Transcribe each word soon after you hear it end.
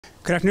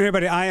Good afternoon,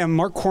 everybody. I am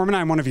Marc Korman.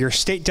 I'm one of your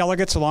state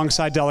delegates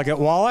alongside Delegate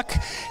Wallach.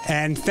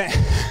 And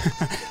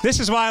this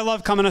is why I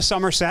love coming to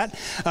Somerset.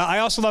 I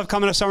also love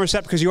coming to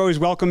Somerset because you always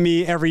welcome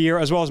me every year,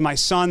 as well as my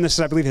son. This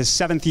is, I believe, his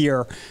 7th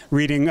year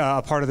reading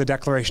a part of the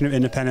Declaration of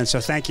Independence.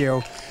 So thank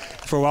you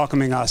for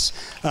welcoming us.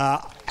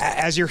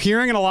 As you're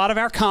hearing in a lot of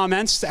our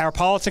comments, our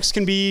politics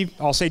can be,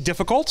 I'll say,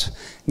 difficult.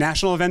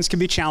 National events can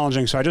be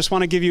challenging. So I just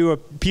want to give you a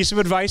piece of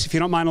advice, if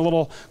you don't mind a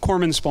little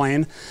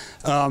Korman-splain.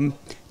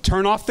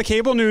 Turn off the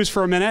cable news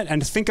for a minute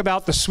and think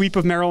about the sweep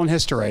of Maryland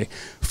history.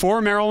 4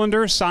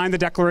 Marylanders signed the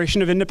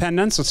Declaration of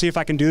Independence. Let's see if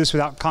I can do this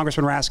without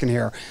Congressman Raskin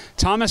here.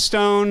 Thomas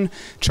Stone,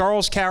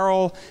 Charles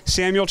Carroll,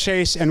 Samuel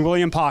Chase, and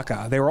William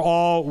Paca. They were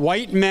all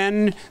white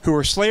men who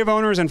were slave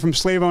owners and from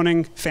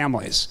slave-owning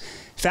families.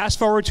 Fast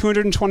forward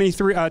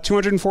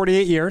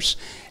 248 years,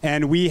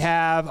 and we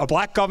have a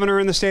black governor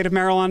in the state of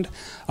Maryland,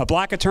 a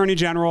black attorney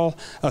general,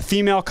 a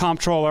female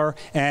comptroller,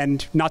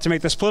 and not to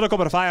make this political,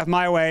 but if I have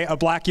my way, a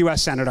black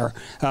U.S. senator,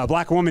 a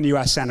black woman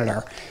U.S.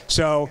 senator.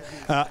 So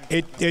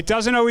it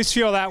doesn't always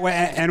feel that way,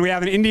 and we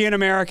have an Indian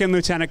American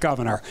lieutenant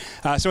governor.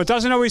 So it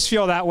doesn't always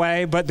feel that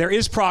way, but there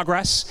is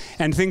progress,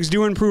 and things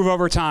do improve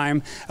over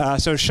time.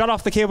 So shut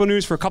off the cable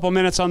news for a couple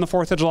minutes on the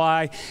 4th of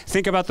July.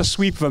 Think about the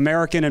sweep of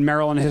American and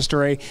Maryland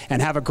history, and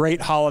have a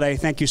great holiday.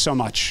 Thank you so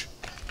much.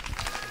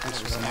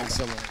 Excellent.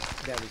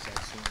 That was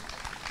excellent.